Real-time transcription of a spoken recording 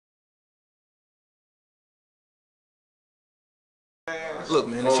Look,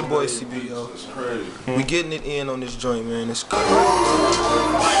 man, it's your boy CBO. We getting it in on this joint, man. It's crazy.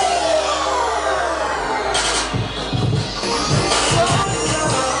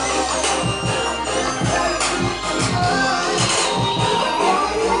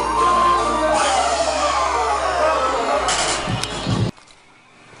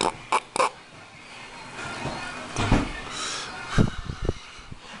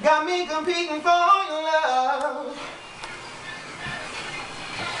 Got me competing for your love.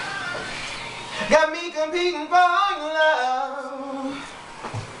 Got me competing for your love.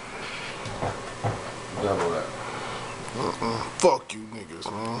 Double that. Fuck you niggas,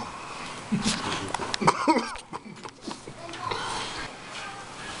 man.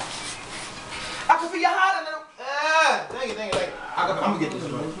 I can feel your heart in the... thank you. I'm gonna get this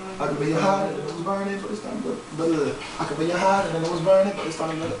one. I can feel your heart and it was burning, but it's time to I can feel your heart and it was burning, but it's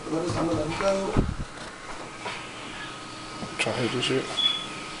time to let it go. Try to hit this shit.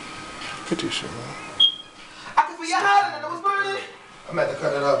 Hit this shit, man. I can feel your heart and it was burning. I'm about to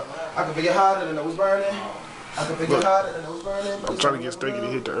cut it up. I can feel your heart and it was burning. I can feel your heart and it was burning. I'm trying to get Stuckey to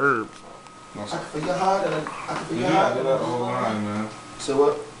hit the herb. I can feel your heart and I can feel your heart. You got that whole line, man. So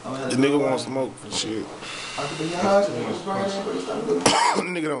what? The nigga won't smoke for shit. I can feel your heart and it was burning, but it's time to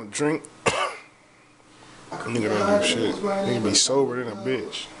The nigga don't drink. The nigga don't do shit. Nigga be sober than a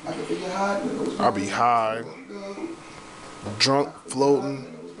bitch. I can feel your heart and it was burning. I be high, drunk, floating,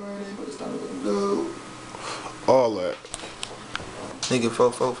 all that. Nigga,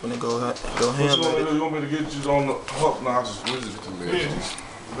 4-4 finna go ham. You want me to get you on the hook? No, I'll just visit it to me.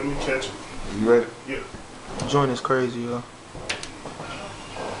 Let me catch it. You ready? Yeah. Joint is crazy, yo.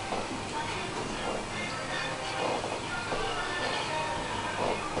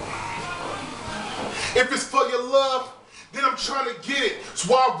 If it's for your love, then I'm trying to get it. That's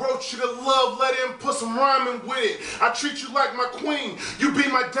why I wrote you the love letter and put some rhyming with it. I treat you like my queen. You be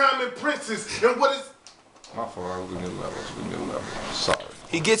my diamond princess. And what is... My fault, I was in your level. Sorry.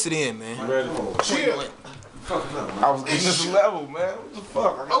 He gets it in, man. You ready? Yeah. I was getting this level, man. What the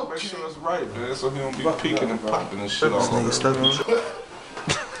fuck? I gotta make sure it's right, man, so he don't be peeking and popping and shit all over.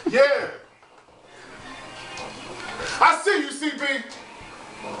 Yeah. I see you, CB.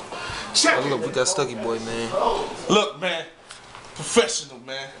 Check Oh, look, we got Stuckey boy, man. Look, man, professional,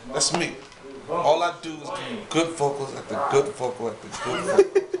 man. That's me. All I do is do good vocals at the good vocal at the good vocal.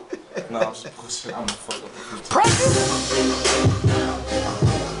 No, I'm just pushing. I'm a fuck up.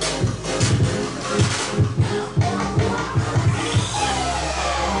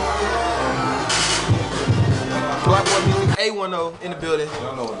 Black Boy Music A10 in the building.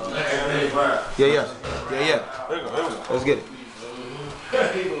 Y'all know what it is. Yeah. Here we go. Let's get it.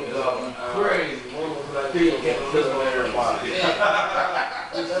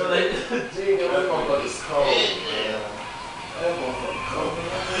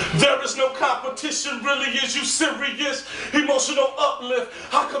 There is no competition, really, is you serious? Emotional uplift,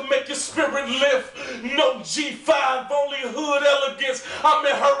 I can make your spirit lift. No G5, only hood elegance. I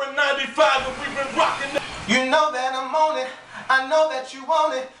met her in 95 and we've been rocking. You know that I'm on it. I know that you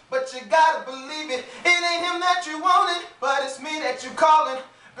want it, but you gotta believe it. It ain't him that you wanted, but it's me that you calling.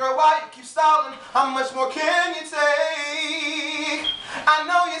 Girl, why you keep stalling? How much more can you take? I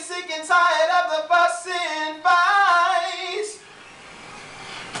know you're sick and tired of the fuss and fights.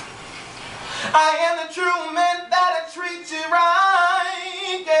 I am the true man that'll treat you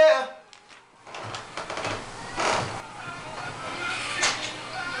right, yeah.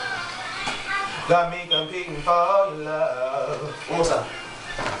 Got me competing for your love. One more time.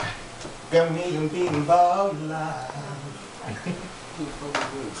 Got me competing for your love.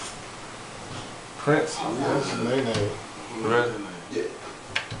 Prince. That's his name. Ready? Yeah.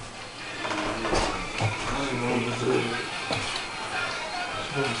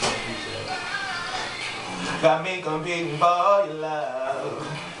 Got me competing for your love.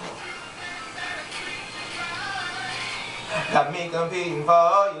 Got me competing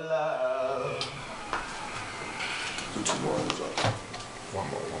for your love. Do two more. One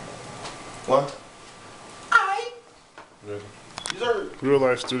more. One. Aight. Ready? Real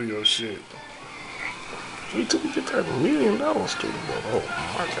life studio shit. We took get that $1 million studio. Oh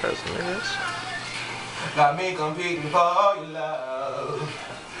my gosh, niggas. Got me competing for your love.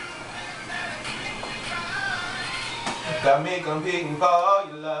 Got me competing for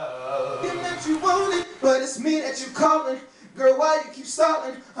your love. Him that you want it, but it's me that you calling. Girl, why you keep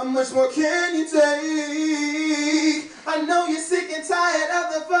stalling? How much more can you take? I know you're sick and tired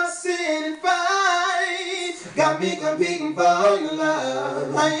of the fussing and fights. Got me competing for your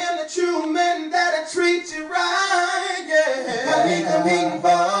love. I am the true man that'll treat you right, yeah. Got me competing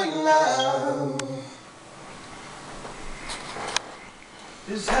for your love.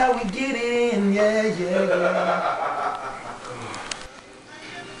 This is how we get it in, yeah, yeah, yeah.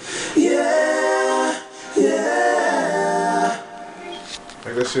 Yeah, yeah.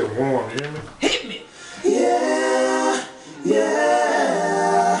 Make that shit warm, you hear me?